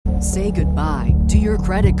Say goodbye to your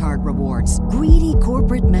credit card rewards. Greedy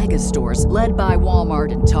corporate mega stores, led by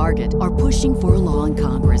Walmart and Target, are pushing for a law in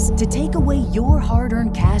Congress to take away your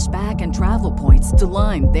hard-earned cash back and travel points to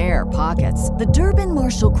line their pockets. The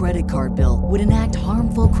Durbin-Marshall credit card bill would enact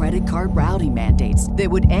harmful credit card routing mandates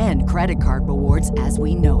that would end credit card rewards as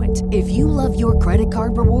we know it. If you love your credit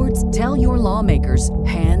card rewards, tell your lawmakers,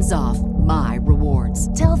 hands off my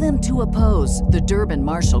rewards. Tell them to oppose the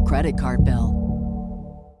Durbin-Marshall credit card bill.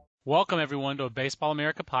 Welcome, everyone, to a Baseball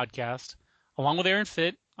America podcast. Along with Aaron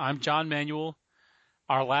Fitt, I'm John Manuel.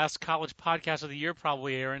 Our last college podcast of the year,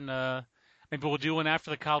 probably, Aaron. Maybe we'll do one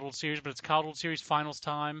after the College World Series, but it's College World Series finals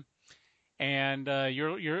time, and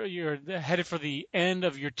you're headed for the end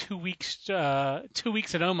of your 2 weeks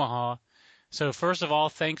in Omaha. So first of all,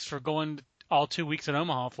 thanks for going all 2 weeks in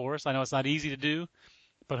Omaha for us. I know it's not easy to do,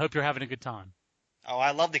 but hope you're having a good time. Oh,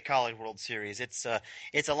 I love the College World Series. It's a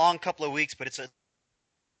long couple of weeks, but it's a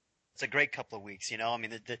great couple of weeks. You know, I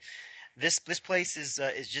mean, this place is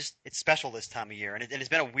just, it's special this time of year, and it's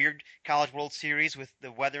been a weird College World Series with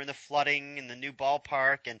the weather and the flooding and the new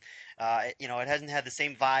ballpark, and it hasn't had the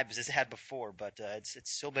same vibes as it had before, but it's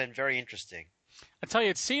still been very interesting. I tell you,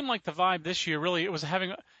 it seemed like the vibe this year really it was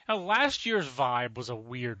having last year's vibe was a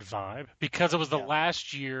weird vibe because it was the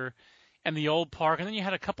last year and the old park, and then you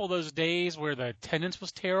had a couple of those days where the attendance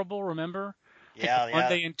was terrible. Remember? Yeah,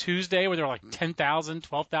 Monday and Tuesday where there were like 10,000,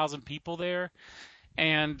 12,000 people there.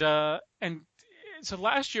 And so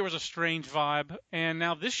last year was a strange vibe. And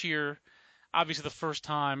now this year, obviously the first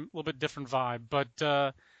time, a little bit different vibe.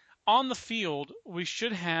 But on the field, we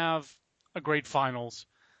should have a great finals.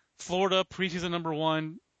 Florida, preseason number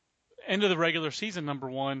 1, end of the regular season number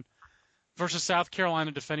 1, versus South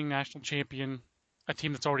Carolina, defending national champion, a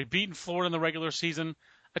team that's already beaten Florida in the regular season,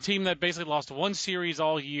 a team that basically lost one series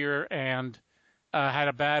all year and had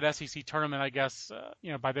a bad SEC tournament, I guess,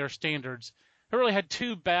 by their standards. They really had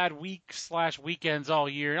 2 bad weeks/weekends all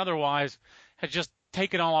year, and otherwise had just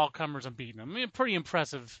taken all comers and beaten them. I mean, pretty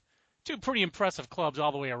impressive. 2 pretty impressive clubs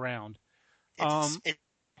all the way around.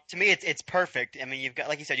 To me, it's perfect. I mean, you've got,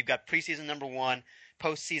 like you said, you've got preseason number 1,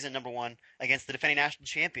 postseason number 1 against the defending national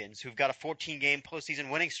champions who've got a 14-game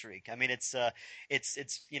postseason winning streak. I mean, it's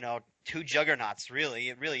 2 juggernauts, really.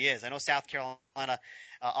 It really is. I know South Carolina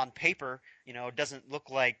on paper, doesn't look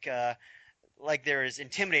like they're as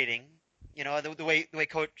intimidating. The way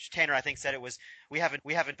Coach Tanner, I think, said it was, we haven't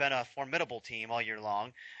been a formidable team all year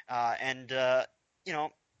long, and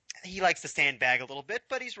he likes to sandbag a little bit,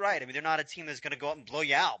 but he's right. I mean, they're not a team that's going to go out and blow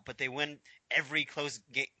you out, but they win every close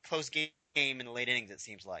game in the late innings, it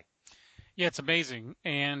seems like. Yeah, it's amazing.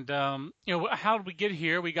 And, how did we get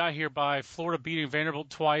here? We got here by Florida beating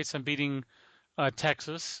Vanderbilt twice and beating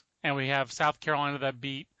Texas. And we have South Carolina that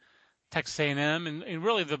beat Texas A&M. And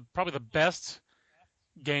really probably the best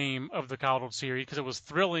game of the College World Series because it was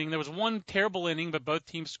thrilling. There was one terrible inning, but both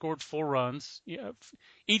teams scored 4 runs.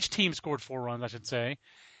 Each team scored 4 runs, I should say.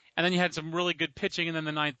 And then you had some really good pitching in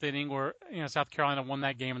the 9th inning where South Carolina won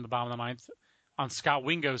that game in the bottom of the 9th on Scott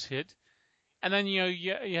Wingo's hit. And then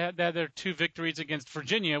you had their 2 victories against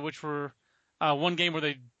Virginia, which were one game where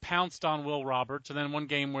they pounced on Will Roberts, and then one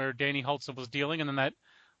game where Danny Hultzen was dealing, and then that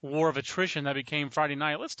war of attrition that became Friday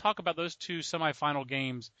night. Let's talk about those 2 semifinal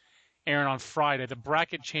games, Aaron, on Friday, the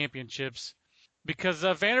bracket championships, because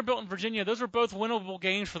Vanderbilt and Virginia, those were both winnable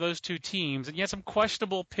games for those 2 teams, and you had some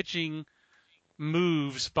questionable pitching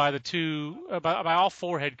moves by the 2 by all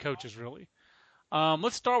 4 head coaches, really.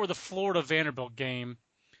 Let's start with the Florida-Vanderbilt game.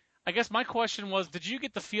 I guess my question was, did you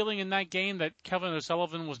get the feeling in that game that Kevin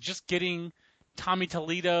O'Sullivan was just getting Tommy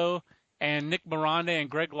Toledo and Nick Miranda and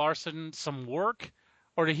Greg Larson some work,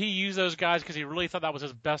 or did he use those guys because he really thought that was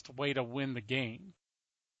his best way to win the game?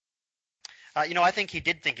 I think he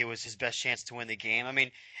did think it was his best chance to win the game. I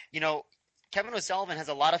mean, Kevin O'Sullivan has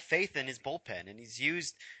a lot of faith in his bullpen, and he's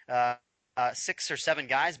used 6 or 7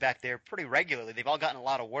 guys back there pretty regularly. They've all gotten a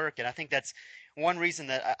lot of work, and I think that's one reason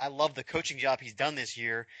that I love the coaching job he's done this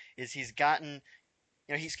year is he's gotten,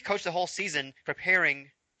 he's coached the whole season preparing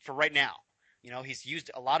for right now. He's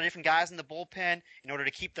used a lot of different guys in the bullpen in order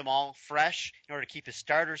to keep them all fresh, in order to keep his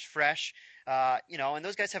starters fresh, and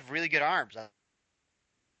those guys have really good arms.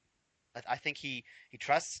 I think he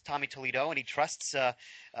trusts Tommy Toledo, and he trusts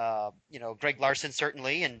Greg Larson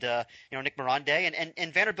certainly, and Nick Miranda,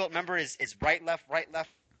 and Vanderbilt, remember, is right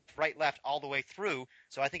left all the way through.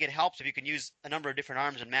 So I think it helps if you can use a number of different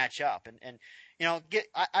arms and match up.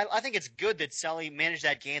 I think it's good that Sully managed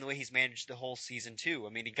that game the way he's managed the whole season too. I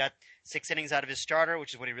mean, he got 6 innings out of his starter,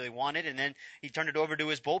 which is what he really wanted, and then he turned it over to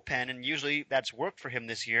his bullpen, and usually that's worked for him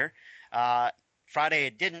this year. Friday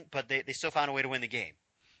it didn't, but they still found a way to win the game.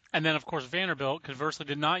 And then, of course, Vanderbilt, conversely,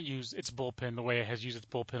 did not use its bullpen the way it has used its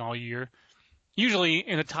bullpen all year. Usually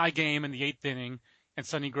in a tie game in the 8th inning and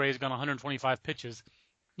Sonny Gray's gone 125 pitches,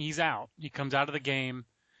 he's out. He comes out of the game.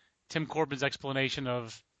 Tim Corbin's explanation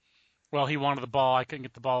of, well, he wanted the ball, I couldn't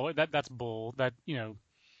get the ball, that's bull. That's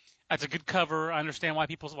a good cover. I understand why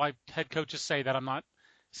head coaches say that. I'm not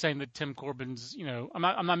saying that Tim Corbin's, I'm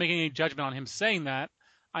not making any judgment on him saying that.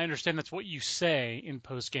 I understand that's what you say in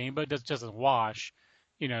post game, but it just doesn't wash.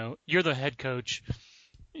 You're the head coach.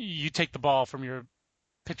 You take the ball from your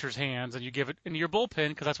pitcher's hands and you give it into your bullpen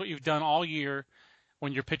because that's what you've done all year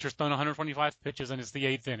when your pitcher's thrown 125 pitches and it's the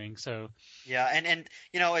 8th inning. So yeah, and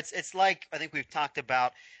it's like I think we've talked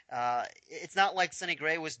about. It's not like Sonny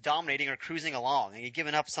Gray was dominating or cruising along. He'd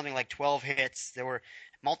given up something like 12 hits. There were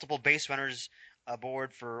multiple base runners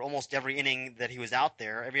aboard for almost every inning that he was out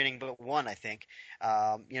there, every inning but one, I think.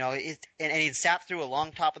 And he'd sat through a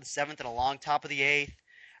long top of the 7th and a long top of the 8th.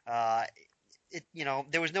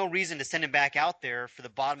 There was no reason to send him back out there for the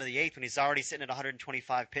bottom of the 8th when he's already sitting at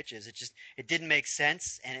 125 pitches. It didn't make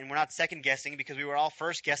sense, and we're not second guessing because we were all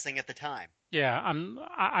first guessing at the time. Yeah,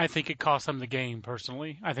 I think it cost them the game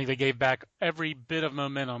personally. I think they gave back every bit of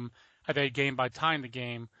momentum they gained by tying the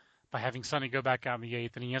game by having Sonny go back out in the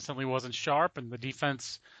 8th, and he instantly wasn't sharp, and the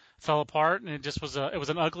defense fell apart, and it just was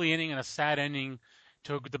an ugly inning and a sad ending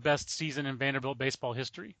to the best season in Vanderbilt baseball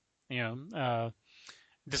history.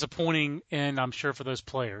 Disappointing, and I'm sure for those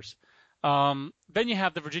players. Then you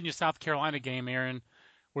have the Virginia-South Carolina game, Aaron,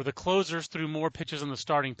 where the closers threw more pitches than the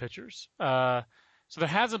starting pitchers. So there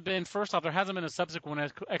hasn't been a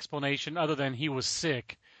subsequent explanation other than he was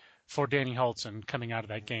sick for Danny Hultzen coming out of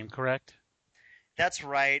that game, correct? That's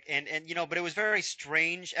right, and but it was a very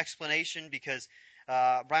strange explanation because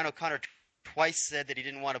Brian O'Connor twice said that he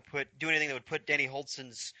didn't want to do anything that would put Danny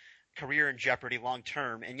Hultzen's career in jeopardy long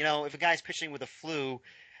term. And if a guy's pitching with a flu,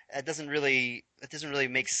 it doesn't really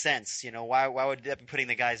make sense. Why would that be putting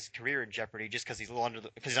the guy's career in jeopardy just because he's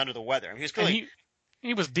under the weather? I mean, he was clearly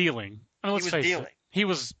he was dealing. I mean, let's face it, he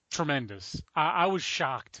was tremendous. I was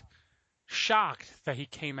shocked that he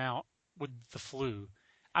came out with the flu.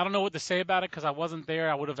 I don't know what to say about it because I wasn't there.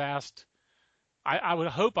 I would have asked. I would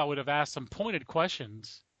hope I would have asked some pointed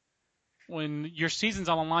questions. When your season's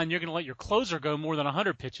on the line, you're going to let your closer go more than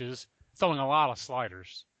 100 pitches, throwing a lot of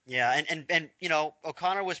sliders. Yeah, and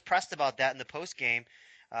O'Connor was pressed about that in the post game.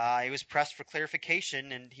 He was pressed for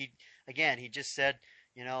clarification, and he just said,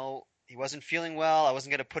 he wasn't feeling well. I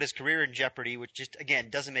wasn't going to put his career in jeopardy, which just again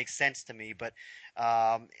doesn't make sense to me. But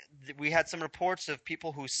we had some reports of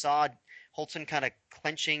people who saw Hultzen kind of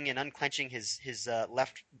clenching and unclenching his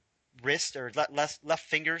left wrist or left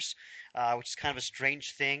fingers, which is kind of a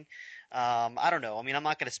strange thing. I don't know. I mean, I'm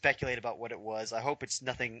not going to speculate about what it was. I hope it's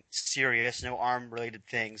nothing serious, no arm-related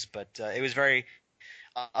things, but it was very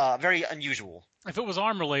unusual. If it was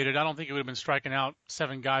arm-related, I don't think it would have been striking out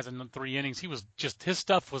 7 guys in 3 innings. His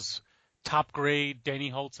stuff was top-grade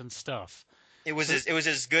Danny Hultzen stuff. It was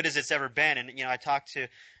as good as it's ever been. And I talked to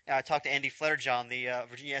Andy Fletterjaw on the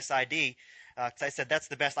Virginia SID. Because I said that's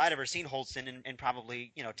the best I'd ever seen Hultzen in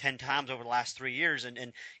probably 10 times over the last 3 years,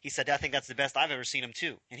 and he said I think that's the best I've ever seen him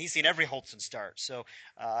too, and he's seen every Hultzen start, so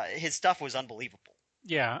his stuff was unbelievable.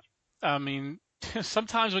 Yeah, I mean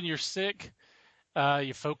sometimes when you're sick,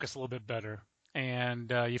 you focus a little bit better,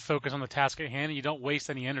 and you focus on the task at hand, and you don't waste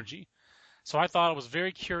any energy. So I thought it was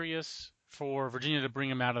very curious for Virginia to bring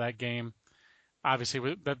him out of that game.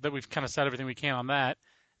 Obviously, that we've kind of said everything we can on that.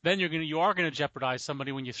 Then you are going to jeopardize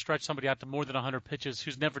somebody when you stretch somebody out to more than 100 pitches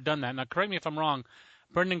who's never done that. Now, correct me if I'm wrong.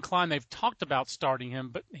 Brendan Klein, they've talked about starting him,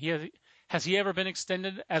 but has he ever been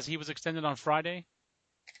extended as he was extended on Friday?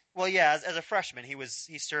 Well, yeah, as a freshman,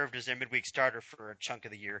 he served as their midweek starter for a chunk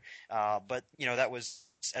of the year, but that was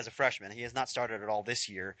as a freshman. He has not started at all this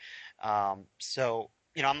year, so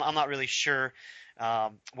I'm not really sure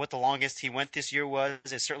what the longest he went this year was.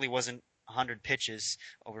 It certainly wasn't 100 pitches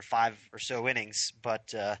over 5 or so innings,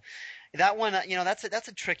 but that one, that's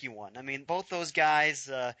a tricky one. I mean, both those guys,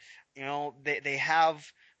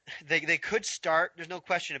 they could start. There's no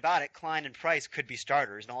question about it. Klein and Price could be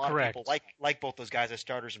starters, and a lot Correct. of people like both those guys as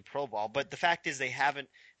starters in pro ball. But the fact is, they haven't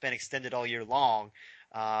been extended all year long,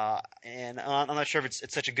 and I'm not sure if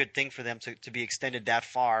it's such a good thing for them to be extended that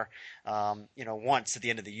far, once at the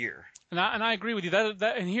end of the year. And I agree with you.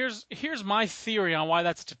 That and here's my theory on why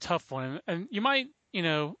that's such a tough one. And you might,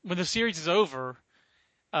 when the series is over,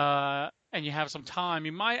 and you have some time,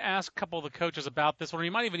 you might ask a couple of the coaches about this one, or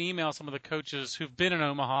you might even email some of the coaches who've been in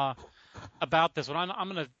Omaha about this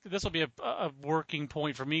one. This will be a working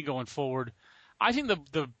point for me going forward. I think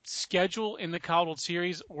the schedule in the College World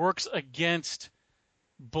Series works against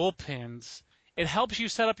bullpens it helps you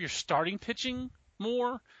set up your starting pitching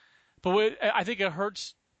more. But I think it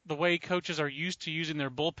hurts the way coaches are used to using their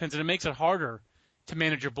bullpens, and it makes it harder to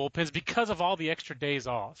manage your bullpens because of all the extra days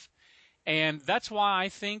off. And that's why I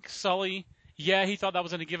think Sully, yeah, he thought that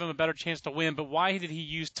was going to give him a better chance to win, but why did he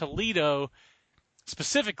use Toledo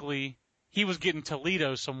specifically? He was getting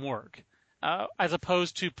Toledo some work, as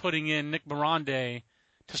opposed to putting in Nick Mirande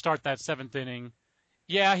to start that seventh inning.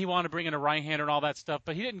 Yeah, he wanted to bring in a right-hander and all that stuff,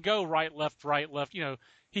 but he didn't go right, left, right, left. You know,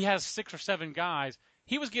 he has 6 or 7 guys.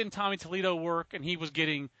 He was getting Tommy Toledo work, and he was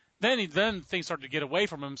getting then things started to get away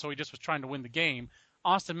from him, so he just was trying to win the game.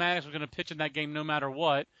 Austin Maddox was going to pitch in that game no matter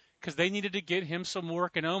what because they needed to get him some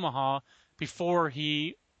work in Omaha before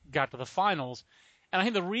he got to the finals. And I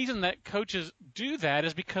think the reason that coaches do that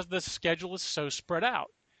is because the schedule is so spread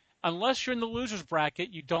out. Unless you're in the loser's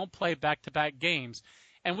bracket, you don't play back-to-back games.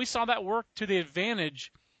 And we saw that work to the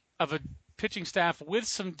advantage of a pitching staff with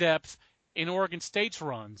some depth in Oregon State's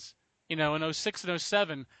runs. You know, in 06 and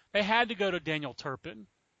 07, they had to go to Daniel Turpin,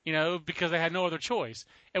 you know, because they had no other choice.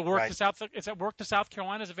 It worked to South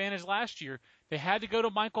Carolina's advantage last year. They had to go to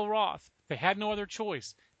Michael Roth. They had no other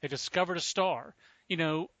choice. They discovered a star, you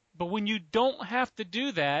know. But when you don't have to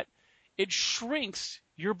do that, it shrinks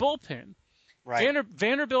your bullpen. Right.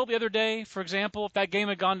 Vanderbilt the other day, for example, if that game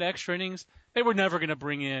had gone to extra innings, they were never going to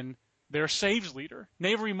bring in their saves leader.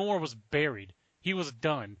 Navery Moore was buried. He was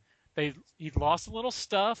done. He'd lost a little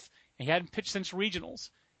stuff, and he hadn't pitched since regionals.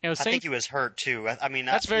 You know, I think he was hurt too. I mean,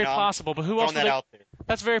 that's very possible. But who else?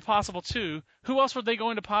 That's very possible too. Who else were they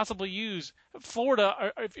going to possibly use?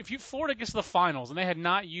 Florida. If Florida gets to the finals and they had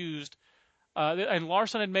not used, and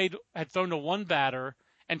Larson had thrown to one batter,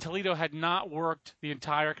 and Toledo had not worked the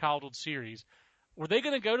entire College World Series, were they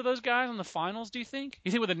going to go to those guys in the finals? Do you think?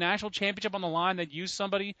 You think with a national championship on the line, they'd use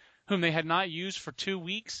somebody whom they had not used for 2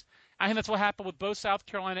 weeks? I think that's what happened with both South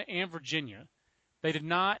Carolina and Virginia. They did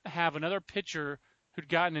not have another pitcher who'd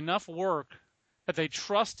gotten enough work that they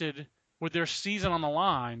trusted with their season on the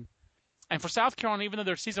line. And for South Carolina, even though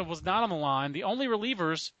their season was not on the line, the only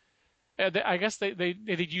relievers, I guess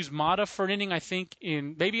they'd use Mata for an inning, I think,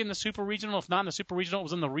 maybe in the Super Regional. If not in the Super Regional, it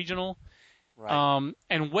was in the Regional. Right.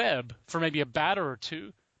 And Webb for maybe a batter or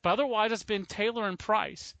two. But otherwise, it's been Taylor and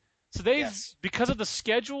Price. So because of the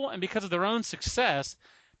schedule and because of their own success,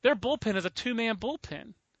 their bullpen is a 2-man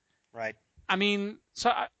bullpen. Right. I mean,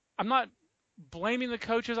 so I'm not blaming the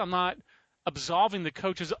coaches. I'm not absolving the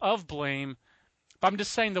coaches of blame. But I'm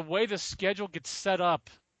just saying the way the schedule gets set up,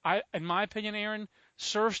 in my opinion, Aaron,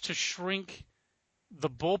 serves to shrink the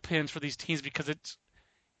bullpens for these teams because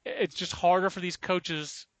it's just harder for these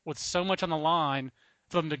coaches with so much on the line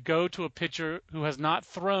for them to go to a pitcher who has not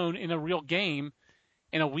thrown in a real game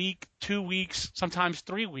in a week, 2 weeks, sometimes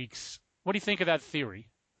 3 weeks. What do you think of that theory?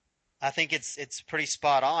 I think it's pretty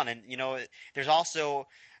spot on, and you know, there's also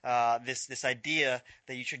this idea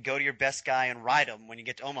that you should go to your best guy and ride him when you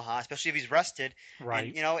get to Omaha, especially if he's rested. Right.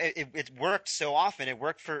 And, you know, it worked so often. It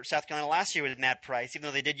worked for South Carolina last year with Matt Price, even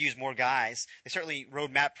though they did use more guys. They certainly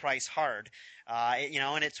rode Matt Price hard. You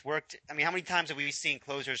know, and it's worked. I mean, how many times have we seen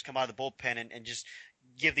closers come out of the bullpen and just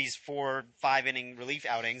give these 4-5 inning relief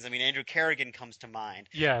outings? I mean, Andrew Kerrigan comes to mind.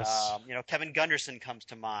 Yes. You know, Kevin Gunderson comes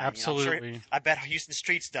to mind. Absolutely. You know, I bet Houston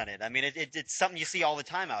Street's done it. I mean, it's something you see all the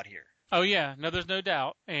time out here. Oh, yeah. No, there's no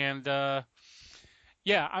doubt. And, again,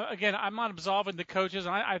 I'm not absolving the coaches.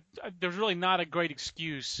 There's really not a great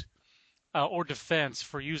excuse or defense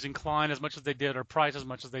for using Klein as much as they did or Price as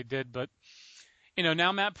much as they did. But, you know,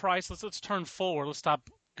 now Matt Price, let's turn forward. Let's stop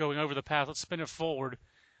going over the past. Let's spin it forward.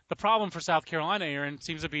 The problem for South Carolina, Aaron,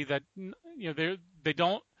 seems to be that, you know, they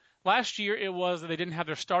don't – last year it was that they didn't have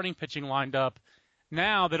their starting pitching lined up.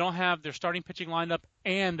 Now they don't have their starting pitching lined up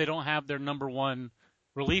and they don't have their number one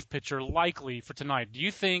relief pitcher likely for tonight. Do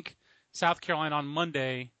you think South Carolina on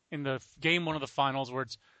Monday in the game one of the finals where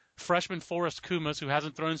it's freshman Forrest Kumas, who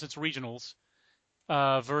hasn't thrown since regionals,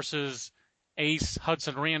 versus ace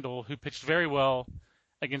Hudson Randall, who pitched very well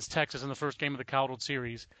against Texas in the first game of the College World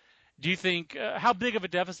Series, do you think how big of a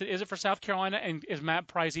deficit is it for South Carolina, and is Matt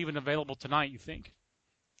Price even available tonight, you think?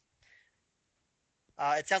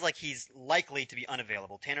 It sounds like he's likely to be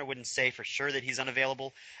unavailable. Tanner wouldn't say for sure that he's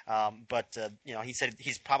unavailable, but you know, he said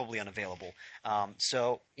he's probably unavailable.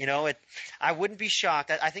 So you know, I wouldn't be shocked.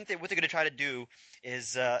 I think that what they're going to try to do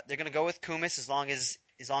is they're going to go with Kumas as long as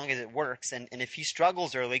it works. And if he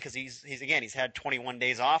struggles early because he's had 21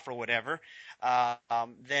 days off or whatever,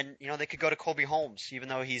 then you know, they could go to Colby Holmes, even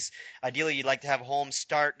though ideally you'd like to have Holmes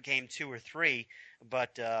start game 2 or 3.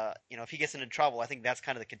 But you know, if he gets into trouble, I think that's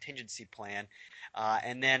kind of the contingency plan.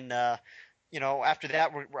 And then After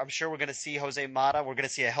that, I'm sure we're going to see Jose Mata. We're going to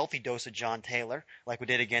see a healthy dose of John Taylor, like we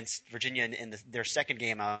did against Virginia in their second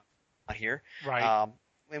game out here. Right.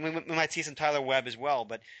 And we might see some Tyler Webb as well,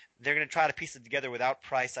 but they're going to try to piece it together without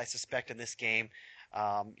Price, I suspect, in this game.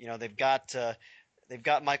 They've got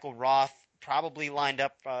Michael Roth probably lined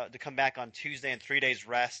up to come back on Tuesday and 3 days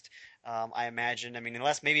rest. I imagine. I mean,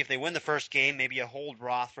 unless maybe if they win the first game, maybe you hold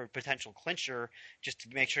Roth for a potential clincher just to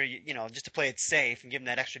make sure just to play it safe and give them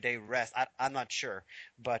that extra day rest. I'm not sure,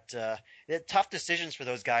 but tough decisions for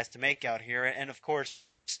those guys to make out here. And of course,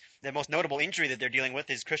 the most notable injury that they're dealing with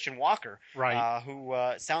is Christian Walker, right? Who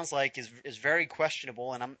sounds like is very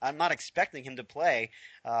questionable, and I'm not expecting him to play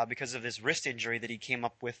because of this wrist injury that he came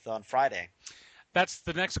up with on Friday. That's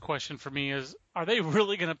the next question for me is, are they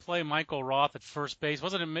really going to play Michael Roth at first base?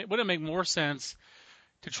 Would it make more sense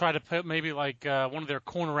to try to put maybe like one of their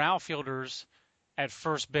corner outfielders at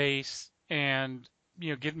first base and,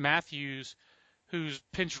 get Matthews, who's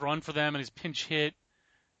pinch run for them and is pinch hit,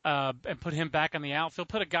 and put him back in the outfield?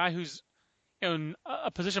 Put a guy who's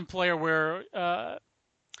a position player where,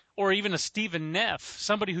 or even a Stephen Neff,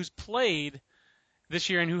 somebody who's played this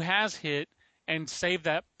year and who has hit, and save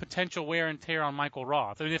that potential wear and tear on Michael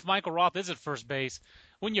Roth. I mean, if Michael Roth is at first base,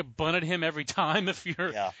 wouldn't you bunt at him every time if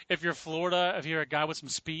you're Florida, if you're a guy with some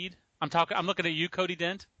speed? I'm looking at you, Cody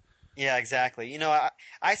Dent. Yeah, exactly.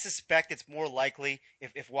 I suspect it's more likely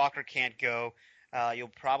if Walker can't go, you'll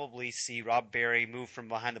probably see Rob Berry move from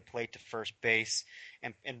behind the plate to first base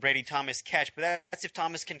and Brady Thomas catch. But that's if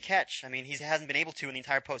Thomas can catch. I mean, he hasn't been able to in the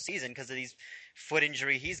entire postseason because of these foot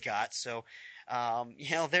injury he's got. So.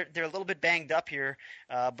 They're a little bit banged up here,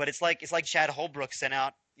 but it's like Chad Holbrook sent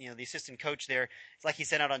out, the assistant coach there. It's like he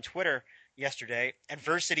sent out on Twitter yesterday.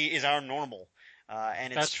 Adversity is our normal,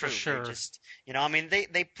 and it's That's true. For sure.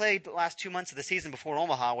 They played the last 2 months of the season before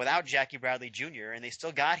Omaha without Jackie Bradley Jr. and they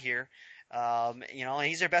still got here. And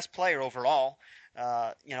he's their best player overall.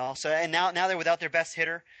 So and now they're without their best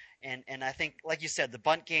hitter. And I think, like you said, the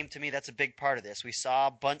bunt game, to me, that's a big part of this. We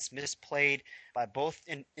saw bunts misplayed by both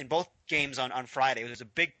in both games on Friday. It was a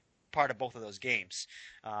big part of both of those games,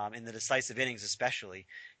 in the decisive innings especially.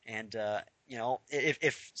 And,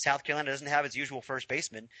 if South Carolina doesn't have its usual first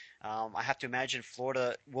baseman, I have to imagine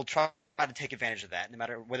Florida will try to take advantage of that, no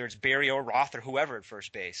matter whether it's Berry or Roth or whoever at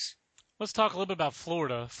first base. Let's talk a little bit about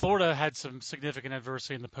Florida. Florida had some significant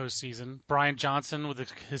adversity in the postseason. Brian Johnson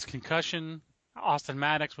with his concussion, Austin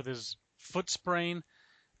Maddox with his foot sprain.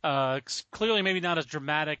 Clearly maybe not as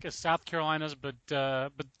dramatic as South Carolina's, but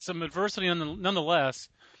some adversity nonetheless.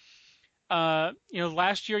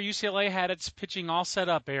 Last year UCLA had its pitching all set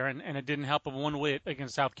up, Aaron, and it didn't help them one whit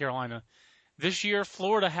against South Carolina. This year,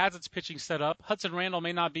 Florida has its pitching set up. Hudson Randall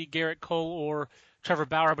may not be Garrett Cole or Trevor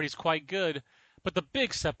Bauer, but he's quite good. But the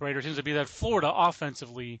big separator seems to be that Florida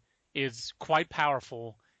offensively is quite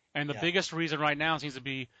powerful, and the biggest reason right now seems to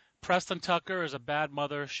be Preston Tucker is a bad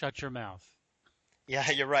mother. Shut your mouth. Yeah,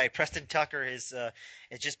 you're right. Preston Tucker has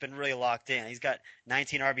just been really locked in. He's got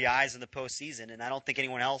 19 RBIs in the postseason, and I don't think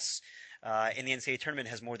anyone else in the NCAA tournament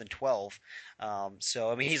has more than 12.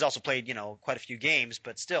 So I mean, he's also played quite a few games,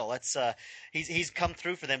 but still, he's come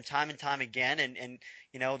through for them time and time again. And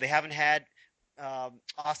they haven't had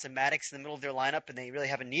Austin Maddox in the middle of their lineup, and they really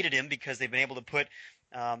haven't needed him because they've been able to put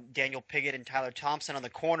Daniel Piggott and Tyler Thompson on the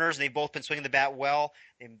corners, and they've both been swinging the bat well.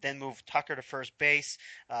 They then moved Tucker to first base,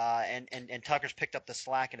 and Tucker's picked up the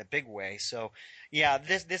slack in a big way. So, yeah,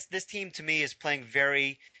 this team to me is playing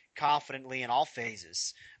very confidently in all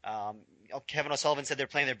phases. Kevin O'Sullivan said they're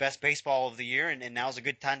playing their best baseball of the year, and now's a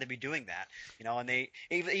good time to be doing that. And they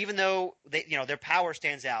even though their power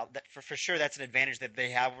stands out, that for sure that's an advantage that they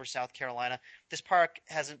have over South Carolina. This park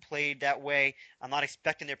hasn't played that way. I'm not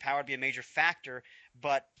expecting their power to be a major factor,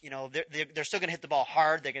 but they're still going to hit the ball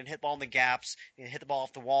hard. They're going to hit the ball in the gaps. They're going to hit the ball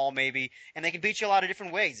off the wall maybe, and they can beat you a lot of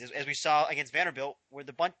different ways, as we saw against Vanderbilt, where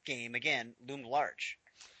the bunt game again loomed large.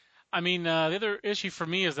 I mean, the other issue for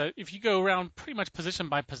me is that if you go around pretty much position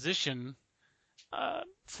by position,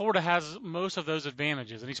 Florida has most of those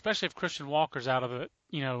advantages, and especially if Christian Walker's out of it,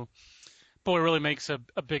 boy, it really makes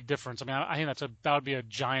a big difference. I mean, I think that would be a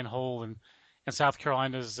giant hole in South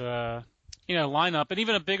Carolina's lineup, and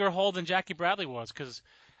even a bigger hole than Jackie Bradley was, because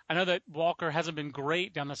I know that Walker hasn't been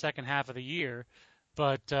great down the second half of the year,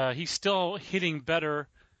 but he's still hitting better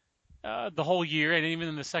the whole year, and even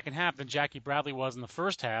in the second half, than Jackie Bradley was in the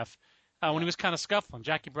first half when he was kind of scuffling.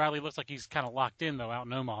 Jackie Bradley looks like he's kind of locked in, though, out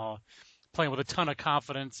in Omaha, playing with a ton of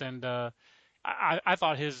confidence, and I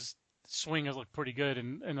thought his swing has looked pretty good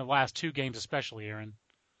in the last two games especially, Aaron.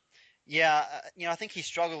 Yeah, I think he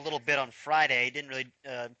struggled a little bit on Friday. He didn't really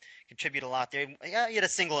contribute a lot there. Yeah, he had a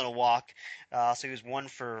single and a walk, so he was 1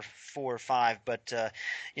 for 4 or 5. But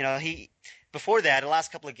he before that, the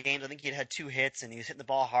last couple of games, I think he had 2 hits and he was hitting the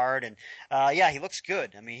ball hard. And yeah, he looks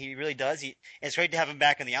good. I mean, he really does. It's great to have him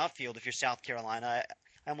back in the outfield. If you're South Carolina,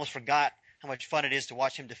 I almost forgot how much fun it is to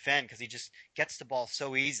watch him defend because he just gets the ball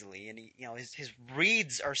so easily, and his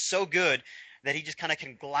reads are so good that he just kind of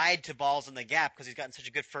can glide to balls in the gap because he's gotten such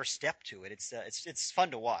a good first step to it. It's fun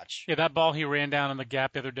to watch. Yeah, that ball he ran down in the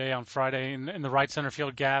gap the other day on Friday in the right center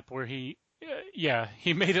field gap where he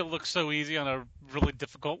made it look so easy on a really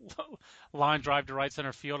difficult line drive to right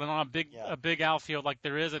center field, and on a big outfield like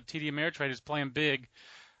there is at TD Ameritrade who's playing big.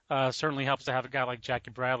 Certainly helps to have a guy like Jackie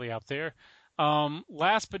Bradley out there.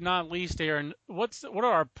 Last but not least, Aaron, what are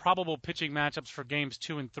our probable pitching matchups for games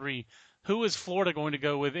 2 and 3? Who is Florida going to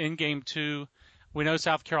go with in game 2? We know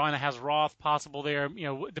South Carolina has Roth possible there.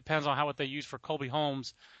 It depends on what they use for Colby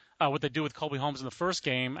Holmes, what they do with Colby Holmes in the first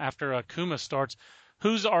game after Kuma starts.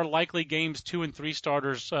 Who's our likely games 2 and 3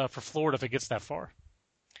 starters for Florida if it gets that far?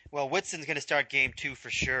 Well, Whitson's going to start game 2 for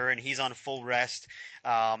sure, and he's on full rest.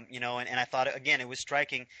 And I thought, again, it was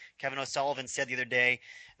striking. Kevin O'Sullivan said the other day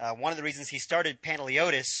one of the reasons he started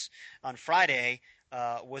Panteliotis on Friday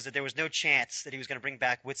was that there was no chance that he was going to bring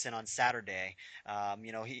back Whitson on Saturday.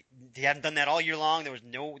 He hadn't done that all year long. There was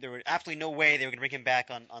absolutely no way they were going to bring him back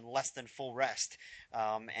on less than full rest.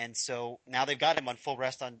 And so now they've got him on full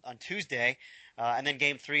rest on Tuesday. And then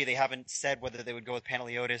game 3, they haven't said whether they would go with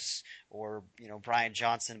Panteliotis or Brian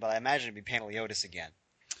Johnson, but I imagine it'd be Panteliotis again.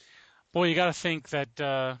 Boy, you got to think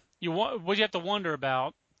that what you have to wonder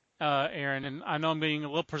about, Aaron, and I know I'm being a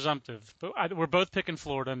little presumptive, but we're both picking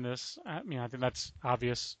Florida in this. I think that's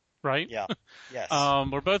obvious, right? Yeah. Yes.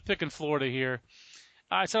 We're both picking Florida here.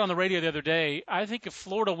 I said on the radio the other day, I think if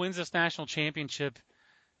Florida wins this national championship,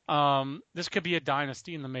 this could be a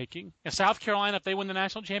dynasty in the making. If South Carolina, if they win the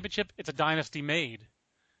national championship, it's a dynasty made.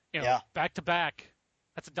 Back to back.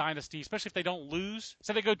 That's a dynasty, especially if they don't lose.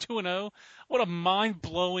 Say they go 2-0. What a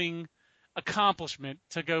mind-blowing accomplishment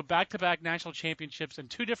to go back-to-back national championships in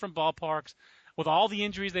 2 different ballparks with all the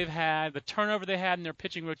injuries they've had, the turnover they had in their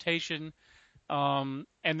pitching rotation, and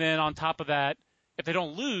then on top of that, if they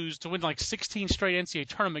don't lose, to win like 16 straight NCAA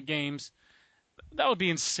tournament games. That would be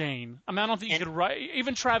insane. I don't think you could write.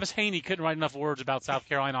 Even Travis Haney couldn't write enough words about South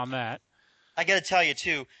Carolina on that. I got to tell you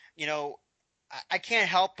too. I can't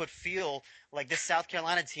help but feel like this South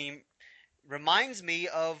Carolina team reminds me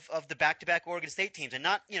of the back-to-back Oregon State teams, and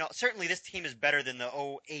not certainly this team is better than the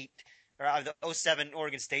 08 or the 07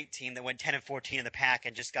 Oregon State team that went 10-14 in the pack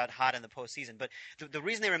and just got hot in the postseason. But the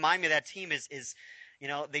reason they remind me of that team is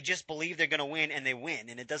they just believe they're going to win, and they win.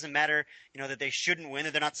 And it doesn't matter, that they shouldn't win,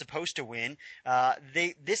 that they're not supposed to win.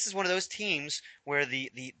 This is one of those teams where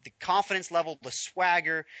the confidence level, the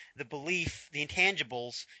swagger, the belief, the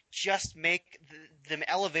intangibles just make them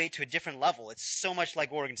elevate to a different level. It's so much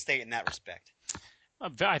like Oregon State in that respect.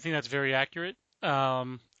 I think that's very accurate.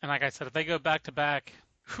 And like I said, if they go back-to-back,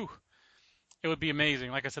 it would be amazing.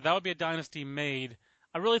 Like I said, that would be a dynasty made.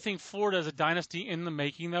 I really think Florida is a dynasty in the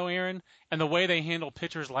making, though, Aaron, and the way they handle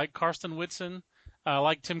pitchers like Karsten Whitson,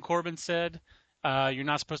 like Tim Corbin said, you're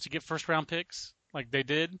not supposed to get first-round picks like they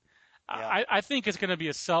did. Yeah. I think it's going to be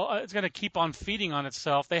it's going to keep on feeding on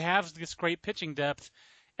itself. They have this great pitching depth,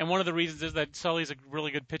 and one of the reasons is that Sully's a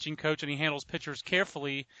really good pitching coach, and he handles pitchers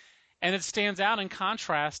carefully, and it stands out in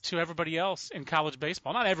contrast to everybody else in college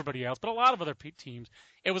baseball. Not everybody else, but a lot of other teams.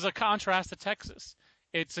 It was a contrast to Texas.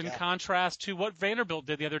 It's in contrast to what Vanderbilt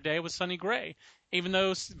did the other day with Sonny Gray. Even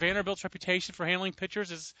though Vanderbilt's reputation for handling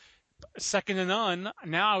pitchers is second to none,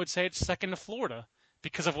 now I would say it's second to Florida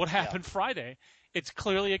because of what happened Friday. It's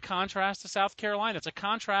clearly a contrast to South Carolina. It's a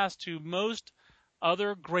contrast to most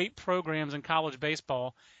other great programs in college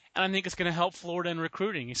baseball, and I think it's going to help Florida in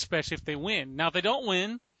recruiting, especially if they win. Now, if they don't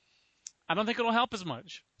win, I don't think it'll help as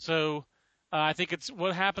much. So I think it's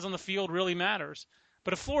what happens on the field really matters.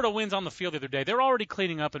 But if Florida wins on the field the other day, they're already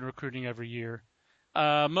cleaning up and recruiting every year.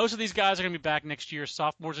 Most of these guys are going to be back next year,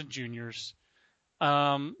 sophomores and juniors.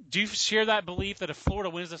 Do you share that belief that if Florida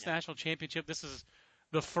wins this national championship, this is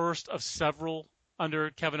the first of several under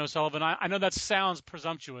Kevin O'Sullivan? I know that sounds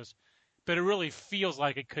presumptuous, but it really feels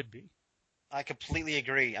like it could be. I completely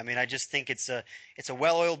agree. I just think it's a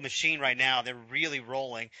well-oiled machine right now. They're really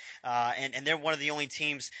rolling, and they're one of the only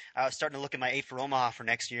teams. I was starting to look at my 8 for Omaha for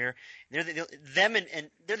next year. They're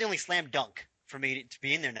the only slam dunk for me to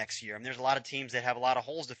be in there next year. I mean, there's a lot of teams that have a lot of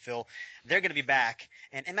holes to fill. They're going to be back,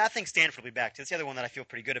 and I think Stanford will be back. That's the other one that I feel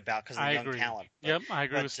pretty good about because of the young talent. Yep, I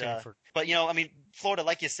agree with Stanford. But I mean, Florida,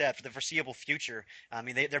 like you said, for the foreseeable future, I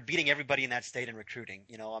mean, they're beating everybody in that state in recruiting.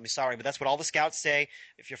 I mean, sorry, but that's what all the scouts say.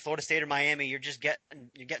 If you're Florida State or Miami, you're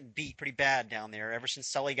getting beat pretty bad down there ever since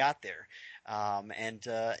Sully got there.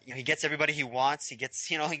 He gets everybody he wants. He gets,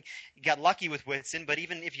 he got lucky with Whitson, but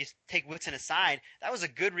even if you take Whitson aside, that was a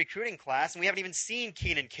good recruiting class, and we haven't even seen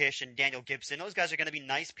Keenan Kish and Daniel Gibson. Those guys are going to be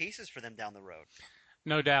nice pieces for them down the road.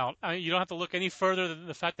 No doubt. You don't have to look any further than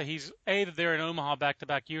the fact that he's A, that they're in Omaha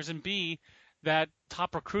back-to-back years, and B, that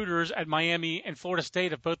top recruiters at Miami and Florida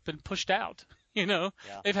State have both been pushed out.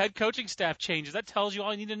 They've had coaching staff changes. That tells you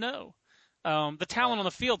all you need to know. The talent on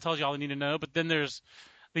the field tells you all you need to know, but then there's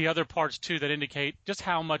the other parts, too, that indicate just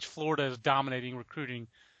how much Florida is dominating recruiting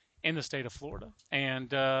in the state of Florida.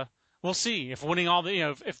 And we'll see if winning all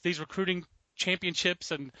the, if these recruiting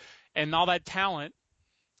championships and all that talent,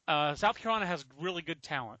 South Carolina has really good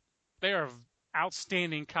talent. They are an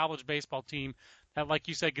outstanding college baseball team that, like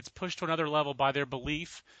you said, gets pushed to another level by their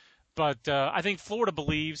belief. But I think Florida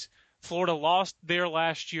believes. Florida lost there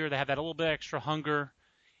last year. They had that little bit extra hunger.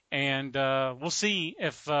 And we'll see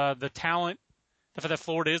if the talent, the fact that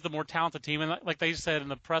Florida is the more talented team. And like they said in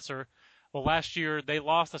the presser, well, last year they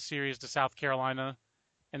lost the series to South Carolina.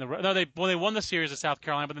 They won the series to South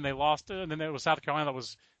Carolina, but then they lost it, and then it was South Carolina that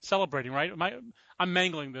was celebrating, right? I'm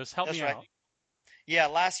mangling this. Help me out. Yeah,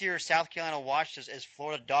 last year South Carolina watched as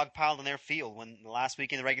Florida dogpiled on their field when the last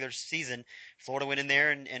week in the regular season, Florida went in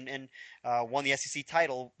there and won the SEC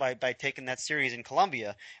title by taking that series in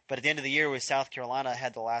Columbia. But at the end of the year, with South Carolina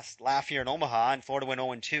had the last laugh here in Omaha, and Florida went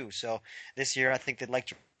 0-2. So this year, I think they'd like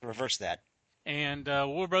to reverse that. And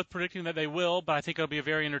we're both predicting that they will, but I think it'll be a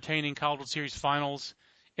very entertaining College World Series finals.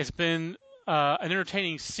 It's been an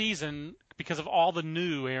entertaining season because of all the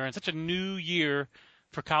new, Aaron. Such a new year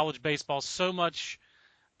for college baseball. So much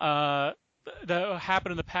that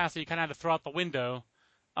happened in the past that you kind of had to throw out the window.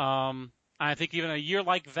 I think even a year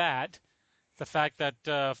like that, the fact that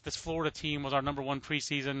this Florida team was our number one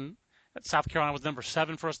preseason, that South Carolina was number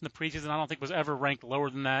 7 for us in the preseason, I don't think was ever ranked lower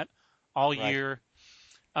than that all year.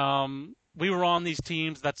 We were on these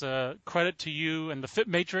teams. That's a credit to you and the Fit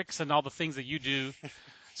Matrix and all the things that you do.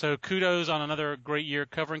 So kudos on another great year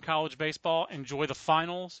covering college baseball. Enjoy the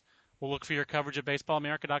finals. We'll look for your coverage at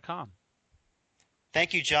baseballamerica.com.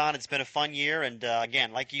 Thank you, John. It's been a fun year, and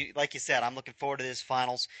again, like you said, I'm looking forward to this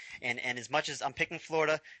finals. And as much as I'm picking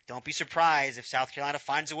Florida, don't be surprised if South Carolina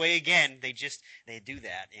finds a way again. They do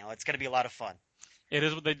that. It's going to be a lot of fun. It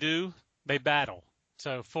is what they do. They battle.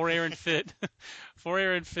 So for Aaron Fitt,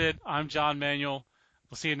 I'm John Manuel.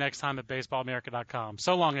 We'll see you next time at baseballamerica.com.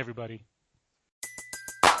 So long, everybody.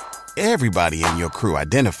 Everybody in your crew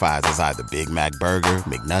identifies as either Big Mac Burger,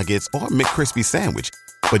 McNuggets, or McCrispy Sandwich.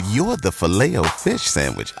 But you're the Filet-O-Fish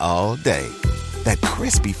Sandwich all day. That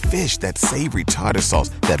crispy fish, that savory tartar sauce,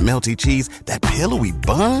 that melty cheese, that pillowy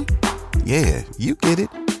bun. Yeah, you get it.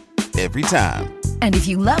 Every time. And if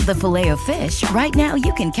you love the Filet-O-Fish, right now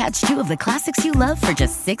you can catch 2 of the classics you love for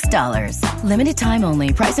just $6. Limited time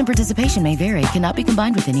only. Price and participation may vary. Cannot be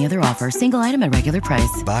combined with any other offer. Single item at regular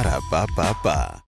price. Ba-da-ba-ba-ba.